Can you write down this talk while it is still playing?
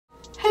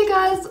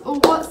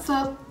what's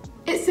up?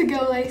 It's your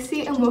girl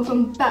Lacey and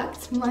welcome back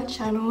to my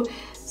channel.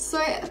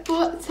 So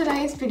for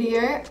today's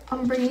video,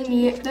 I'm bringing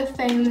you the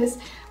famous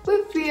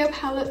Rivera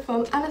palette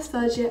from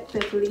Anastasia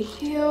Beverly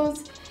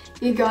Hills.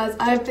 You guys,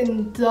 I've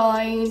been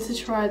dying to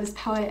try this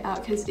palette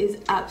out because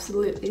it's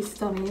absolutely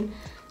stunning.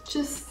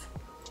 Just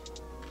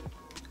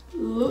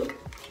look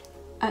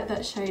at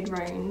that shade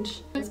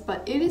range.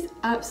 But it is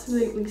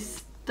absolutely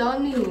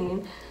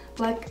stunning.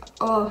 Like,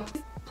 oh,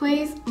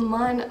 please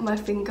mind my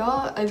finger.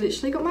 I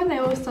literally got my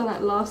nails done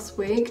like last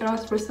week and I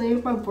was supposed to leave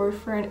with my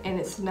boyfriend and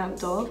it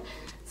snapped off.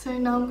 So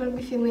now I'm gonna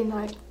be feeling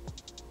like,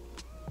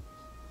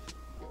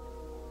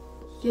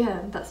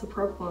 yeah, that's a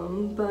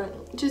problem,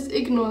 but just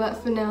ignore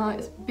that for now.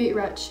 It's a bit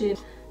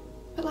ratchet,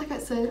 but like I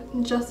said,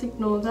 just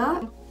ignore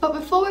that. But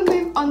before we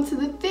move on to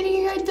the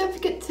video, don't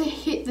forget to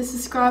hit the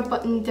subscribe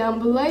button down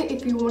below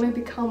if you want to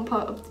become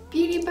part of the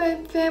Beauty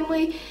Babe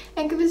family,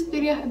 and give this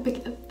video a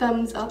big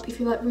thumbs up if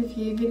you like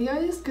review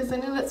videos, because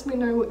then it lets me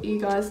know what you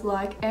guys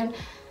like, and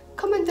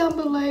comment down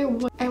below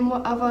what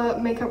other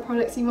makeup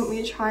products you want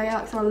me to try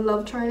out, because I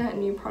love trying out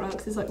new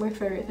products. It's like my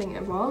favourite thing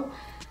ever.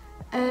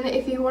 And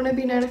if you want to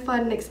be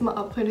notified next time I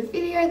upload a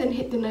video, then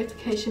hit the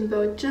notification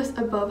bell just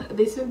above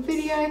this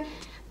video.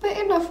 But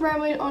enough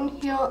rambling on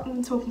here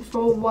and talking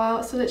for a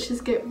while, so let's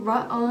just get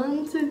right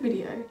on to the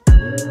video.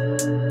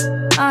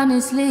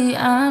 Honestly,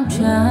 I'm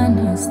trying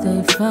to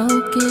stay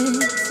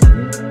focused.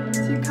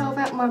 To carve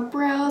out my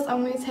brows,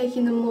 I'm going to be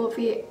taking the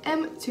Morphe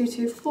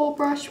M224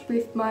 brush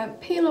with my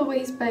P.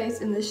 Louise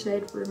base in the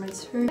shade Rumor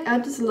 2. I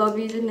just love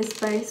using this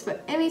base for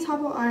any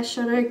type of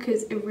eyeshadow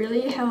because it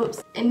really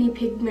helps any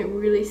pigment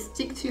really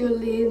stick to your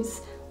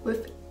lids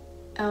without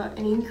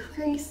any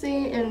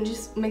creasing, and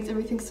just makes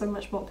everything so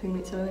much more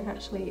pigmented than it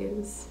actually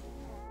is.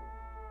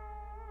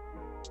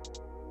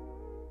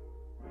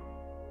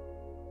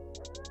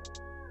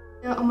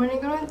 Now I'm only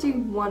going to do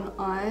one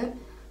eye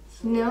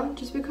for now,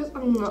 just because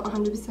I'm not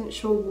 100%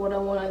 sure what I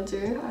want to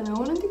do. I don't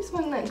want to do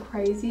something like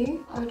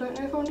crazy. I don't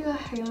know if I want to do a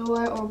halo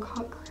eye or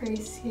cut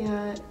crease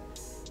yet.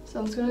 So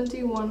I'm just going to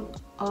do one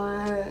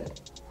eye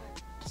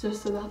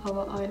just so the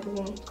other eye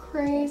doesn't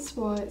crease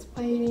while it's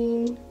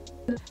bleeding.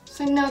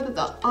 So now that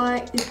the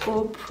eye is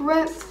all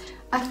prepped,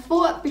 I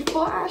thought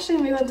before I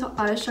actually move on to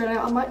eyeshadow,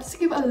 I might just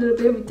give a little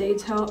bit of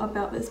detail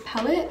about this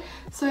palette.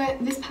 So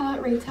this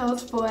palette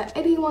retails for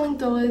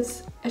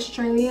 $81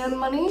 Australian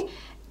money,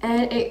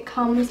 and it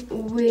comes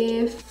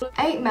with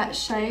 8 matte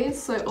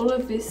shades. So all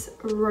of this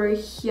row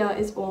here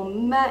is all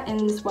matte,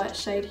 and this white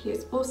shade here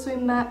is also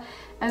matte,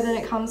 and then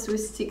it comes with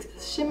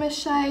 6 shimmer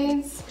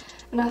shades.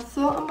 And I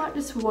thought I might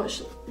just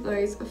watch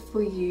those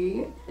for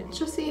you,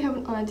 just so you have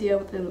an idea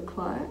what they look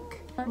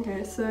like.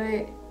 Okay,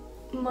 so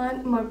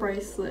my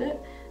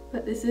bracelet,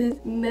 but this is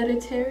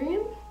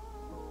Mediterranean.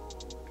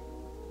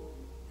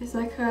 It's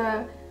like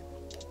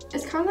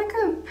it's kind of like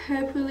a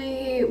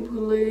purpley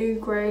blue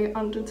grey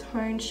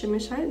undertone shimmer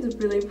shade. It's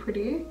really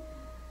pretty.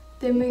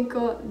 Then we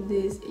got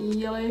this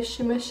yellow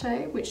shimmer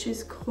shade, which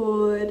is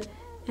called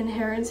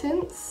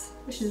Inheritance,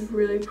 which is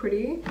really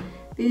pretty.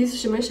 These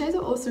shimmer shades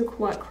are also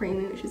quite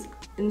creamy, which is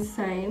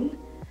insane.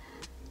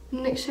 The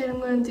next shade I'm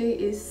going to do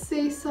is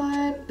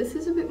Seaside. This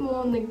is a bit more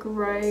on the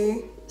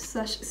grey /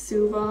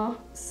 silver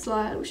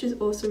side, which is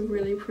also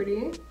really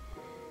pretty.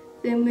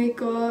 Then we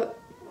got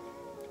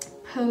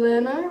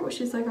Palermo,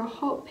 which is like a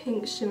hot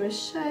pink shimmer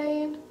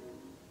shade.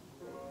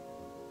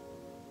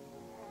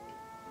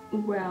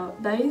 Wow,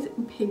 that is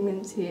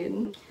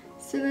pigmented.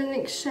 So the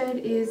next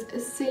shade is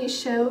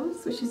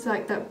Seashells, which is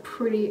like that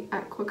pretty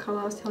aqua colour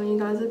I was telling you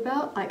guys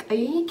about. Like, are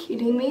you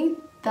kidding me?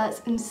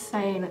 That's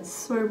insane. It's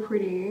so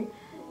pretty.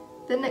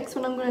 The next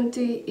one I'm going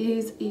to do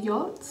is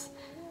Yachts,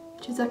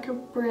 which is like a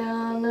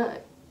brown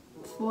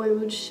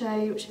foiled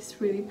shade, which is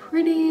really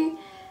pretty.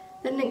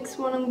 The next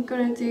one I'm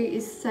going to do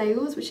is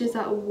Sails, which is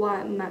that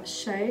white matte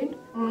shade.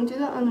 I'm going to do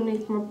that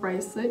underneath my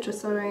bracelet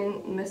just so I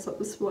don't mess up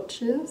the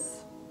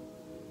swatches.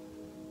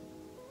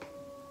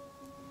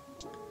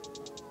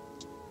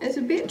 It's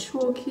a bit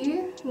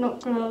chalky,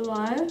 not gonna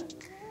lie,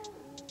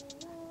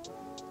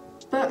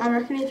 but I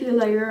reckon if you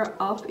layer it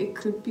up it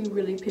could be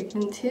really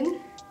pigmented.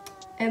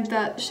 And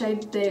that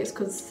shade there is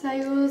called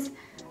Sails.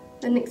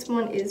 The next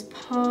one is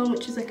Palm,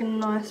 which is like a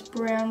nice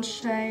brown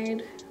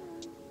shade.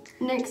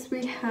 Next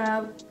we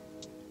have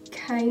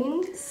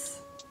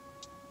Canes,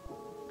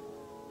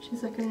 which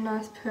is like a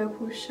nice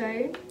purple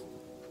shade.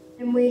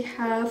 And we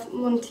have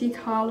Monte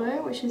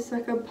Carlo, which is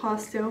like a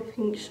pastel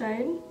pink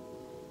shade.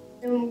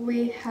 And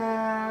we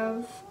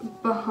have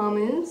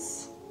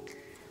Bahamas,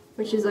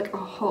 which is like a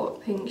hot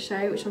pink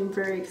shade, which I'm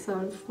very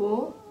excited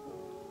for.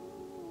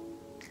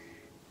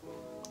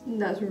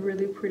 That's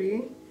really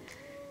pretty.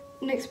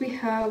 Next we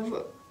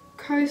have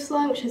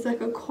Coastline, which is like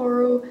a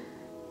coral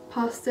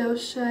pastel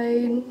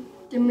shade.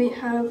 Then we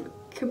have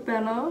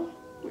Cabana,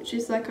 which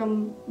is like a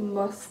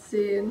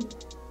mustard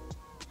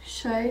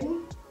shade.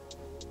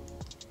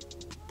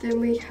 Then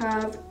we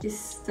have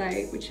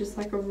Estate, which is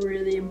like a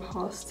really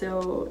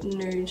pastel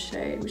nude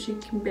shade, which you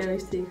can barely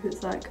see because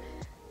it's like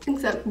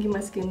exactly my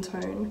skin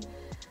tone.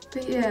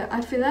 But yeah,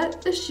 I feel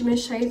like the shimmer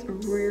shades are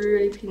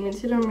really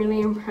pigmented. I'm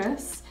really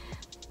impressed.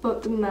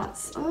 But the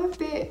mattes are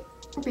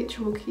a bit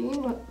chalky,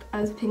 not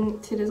as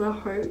pigmented as I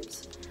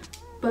hoped.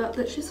 But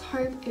let's just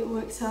hope it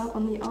works out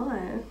on the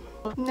eye.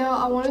 Now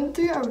I want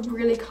to do a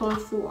really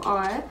colourful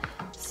eye.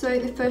 So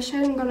the first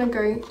shade I'm going to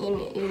go in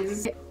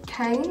is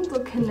Cane's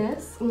or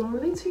Canes. I'm not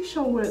really too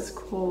sure what it's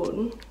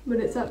called, but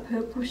it's that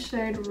purple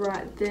shade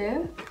right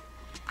there.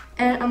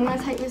 And I'm going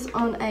to take this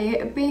on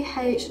a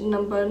BH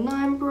number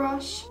 9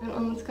 brush. And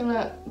I'm just going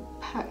to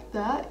pack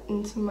that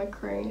into my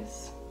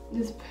crease.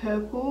 This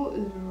purple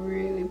is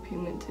really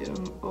pigmented.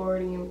 I'm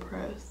already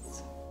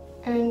impressed.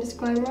 And just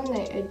going around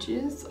the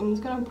edges, I'm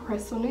just going to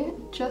press on it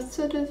just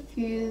to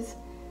diffuse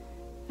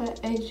the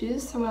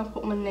edges. So when I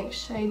put my next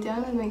shade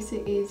down, it makes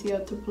it easier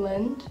to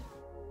blend.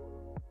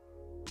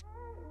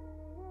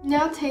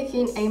 Now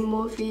taking a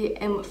Morphe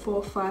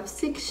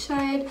M456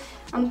 shade,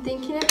 I'm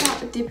thinking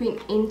about dipping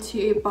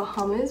into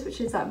Bahamas,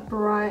 which is that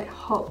bright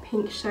hot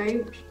pink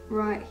shade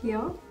right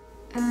here.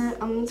 And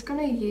I'm just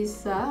going to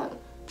use that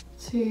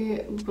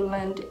to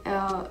blend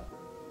out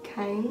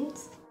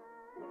Cane's.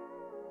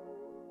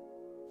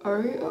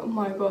 Oh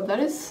my god, that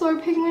is so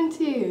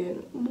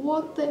pigmented.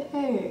 What the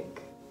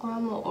heck?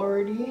 I'm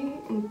already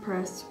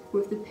impressed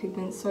with the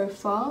pigment so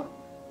far.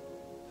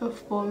 The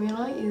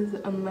formula is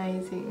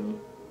amazing.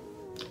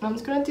 And I'm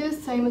just going to do the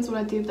same as what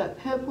I did with that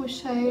purple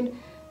shade.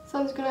 So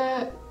I'm just going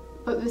to,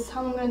 but this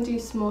time I'm going to do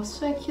some more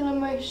circular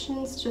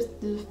motions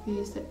just to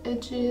diffuse the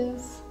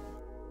edges.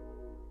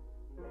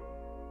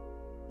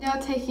 Now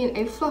taking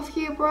a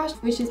fluffier brush,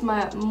 which is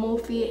my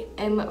Morphe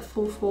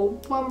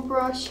M441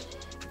 brush.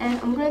 And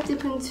I'm going to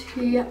dip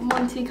into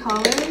Monte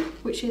Carlo,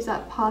 which is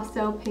that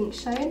pastel pink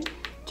shade,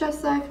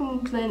 just so I can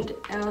blend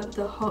out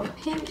the hot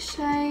pink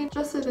shade,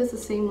 just so there's a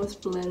seamless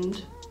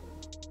blend.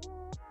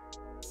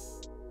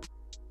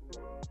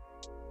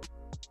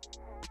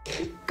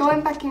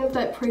 Going back in with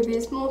that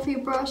previous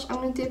Morphe brush, I'm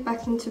going to dip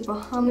back into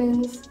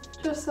Bahamas,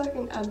 just so I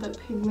can add that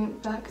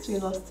pigment back because we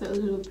lost it a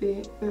little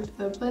bit with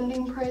the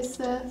blending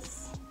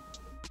process.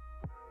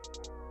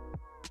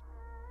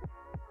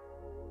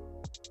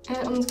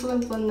 And I'm just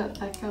going to blend that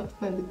back out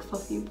with my big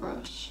fluffy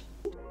brush.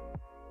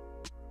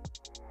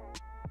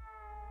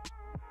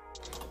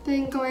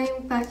 Then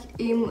going back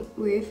in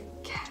with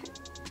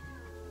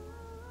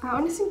I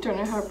honestly don't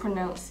know how to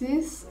pronounce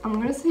this. I'm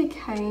going to say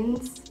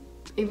Cane's,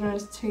 even though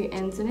there's 2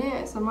 N's in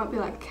it, so it might be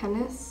like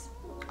Canis.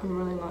 I'm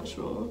really not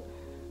sure.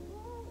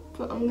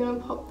 But I'm going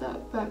to pop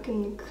that back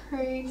in the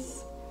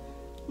crease.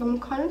 And I'm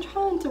kind of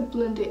trying to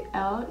blend it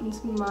out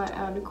into my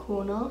outer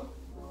corner.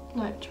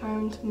 Like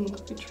trying to make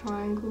a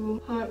triangle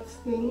type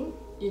thing.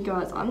 You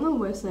guys, I'm the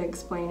worst at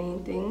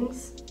explaining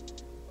things.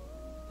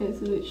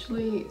 It's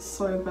literally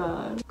so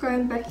bad.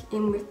 Going back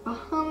in with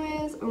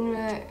Bahamas, I'm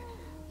gonna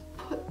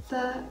put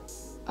that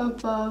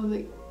above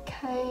the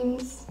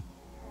Cane's,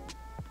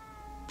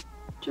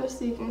 just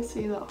so you can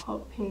see that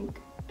hot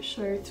pink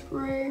show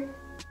through.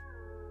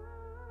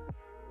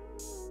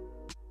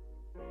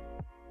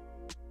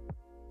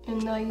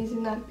 And now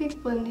using that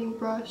big blending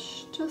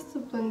brush just to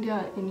blend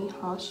out any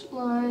harsh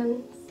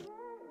lines.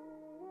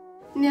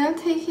 Now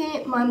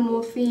taking my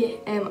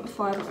Morphe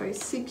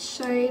M506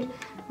 shade,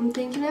 I'm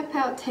thinking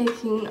about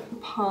taking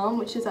Palm,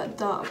 which is that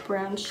dark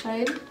brown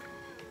shade,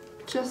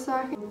 just so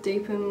I can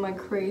deepen my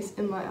crease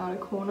in my outer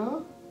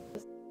corner.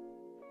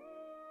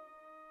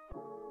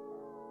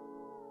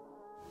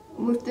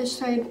 With the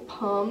shade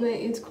Palm, there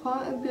is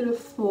quite a bit of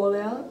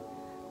fallout.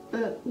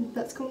 But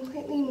that's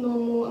completely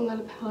normal. A lot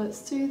of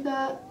palettes do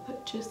that,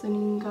 but just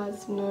letting you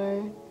guys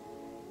know,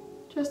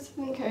 just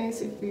in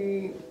case if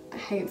you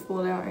hate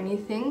fallout or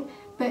anything.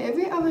 But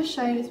every other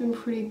shade has been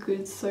pretty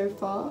good so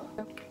far.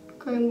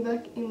 Going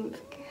back in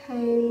with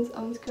Cane's,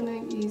 I'm just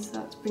going to use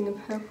that to bring the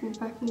purple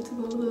back into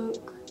the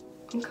look.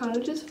 I'm kind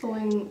of just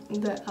following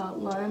the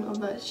outline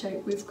of that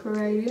shape we've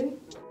created.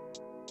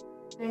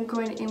 And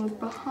going in with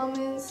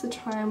Bahamas to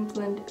try and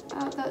blend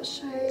out that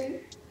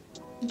shade.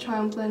 And try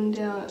and blend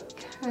out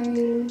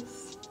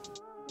Cane's.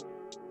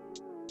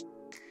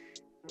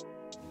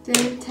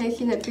 Then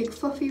taking a big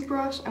fluffy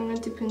brush, I'm going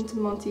to dip into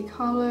Monte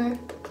Carlo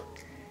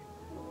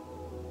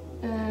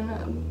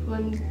and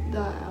blend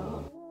that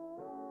out.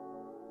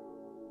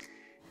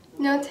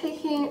 Now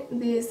taking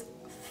this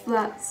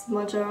flat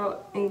smudger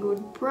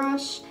angled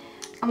brush,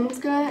 I'm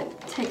just going to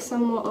take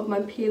some more of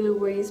my P.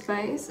 Louise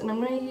base and I'm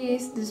going to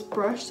use this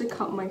brush to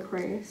cut my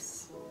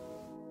crease.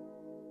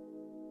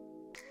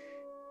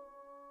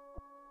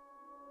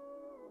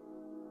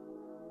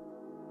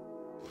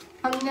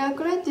 I'm now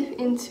going to dip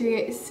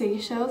into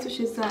Seashells, which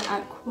is that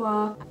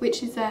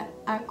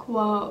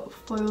aqua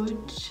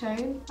foiled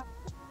shade.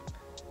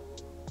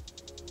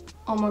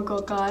 Oh my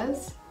god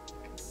guys,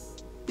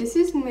 this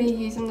is me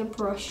using the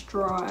brush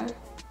dry.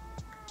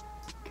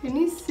 Can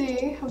you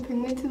see how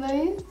pigmented that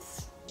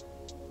is?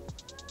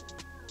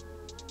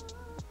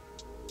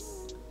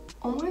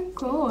 Oh my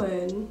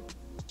god,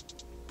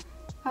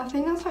 I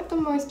think that's like the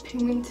most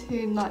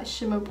pigmented like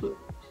shimmer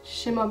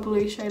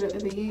blue shade I've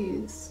ever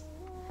used.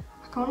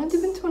 I want to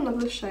dip into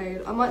another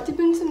shade. I might dip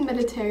into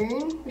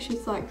Mediterranean, which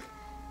is like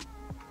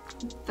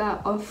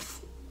that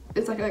off.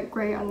 It's like a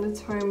grey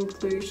undertone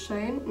blue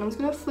shade. And I'm just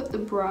going to flip the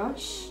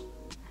brush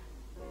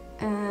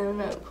and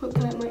put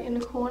that in my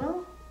inner corner,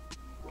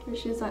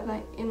 which is like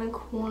that inner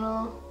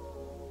corner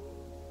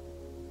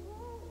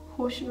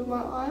portion of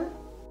my eye.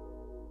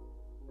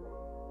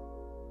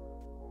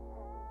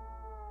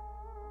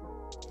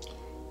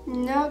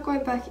 Now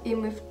going back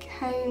in with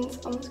Canes,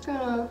 I'm just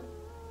gonna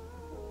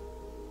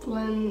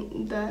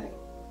blend that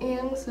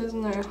in so there's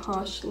no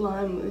harsh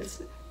line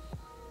with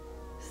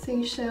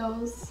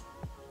seashells.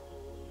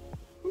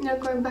 Now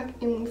going back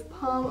in with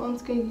Palm, I'm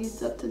just gonna use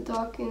that to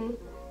darken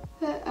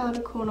the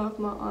outer corner of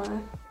my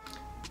eye.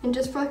 And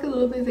just for like a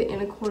little bit of the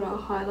inner corner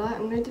highlight,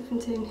 I'm gonna dip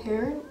into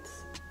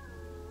Inherence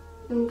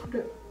and put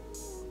it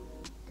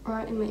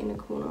right in my inner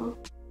corner.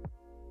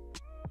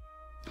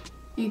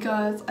 You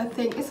guys, I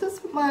think this is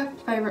my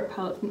favourite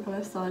palette from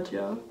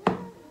Anastasia.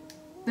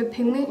 The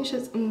pigment is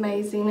just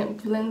amazing,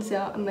 it blends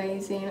out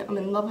amazing, I'm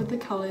in love with the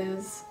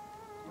colours.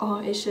 Oh,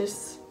 it's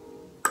just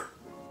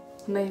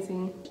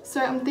amazing. So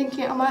I'm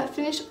thinking I might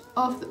finish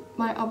off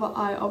my other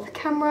eye off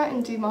camera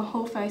and do my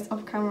whole face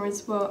off camera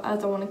as well,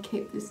 as I want to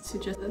keep this to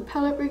just a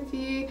palette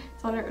review,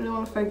 so I don't really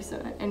want to focus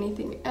on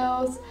anything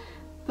else.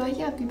 But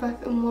yeah, I'll be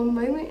back in one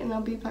moment and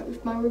I'll be back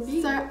with my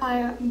review. So I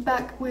am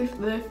back with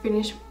the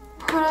finished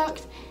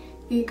product.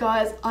 You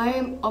guys, I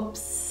am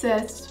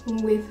obsessed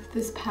with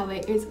this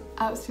palette. It's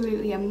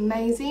absolutely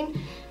amazing.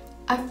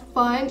 I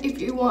find if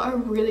you want a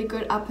really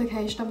good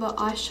application of the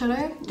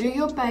eyeshadow, do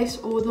your base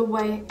all the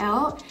way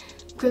out.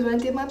 Because when I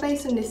did my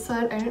base on this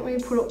side, I didn't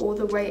really put it all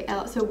the way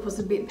out, so it was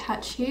a bit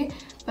patchy.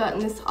 But in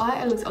this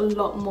eye, it looks a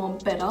lot more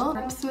better. I'm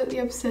absolutely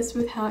obsessed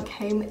with how it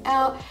came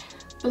out.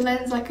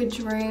 Blends like a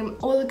dream,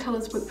 all the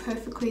colours work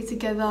perfectly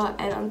together,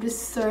 and I'm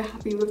just so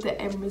happy with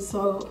the end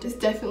result. This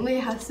definitely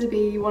has to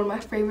be one of my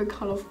favourite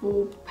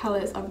colourful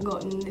palettes I've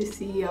gotten this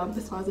year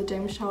besides the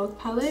James Charles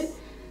palette.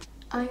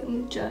 I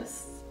am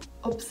just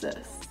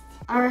obsessed.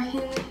 I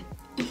reckon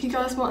if you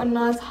guys want a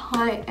nice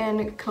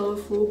high-end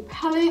colourful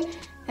palette,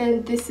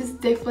 and this is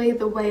definitely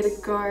the way to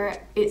go.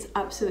 It's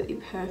absolutely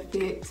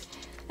perfect.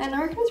 And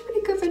I reckon it's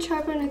really good for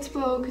traveling as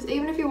well, because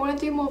even if you want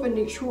to do more of a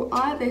neutral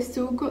eye, they've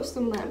still got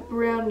some like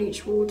brown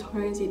neutral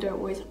tones. You don't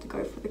always have to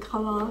go for the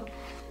colour.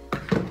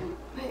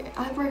 But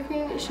I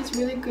reckon it's just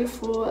really good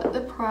for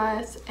the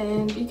price,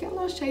 and you get a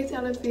lot of shades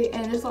out of it,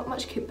 and there's not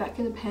much kickback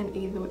in the pan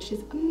either, which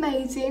is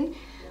amazing.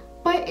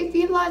 But if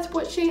you liked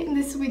watching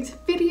this week's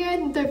video,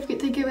 then don't forget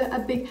to give it a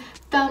big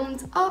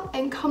thumbs up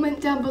and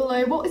comment down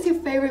below what was your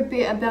favourite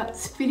bit about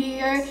this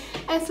video,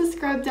 and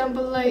subscribe down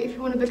below if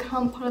you want to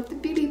become part of the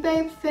Beauty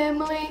Babe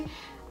family.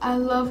 I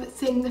love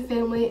seeing the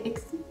family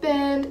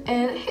expand,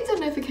 and hit that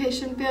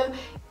notification bell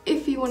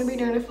if you want to be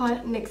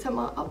notified next time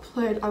I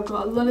upload. I've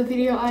got a lot of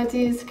video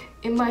ideas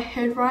in my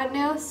head right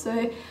now,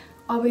 so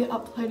I'll be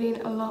uploading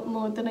a lot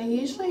more than I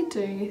usually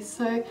do.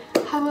 So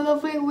have a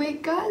lovely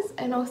week guys,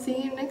 and I'll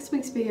see you in next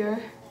week's video.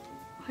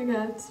 Bye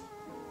guys.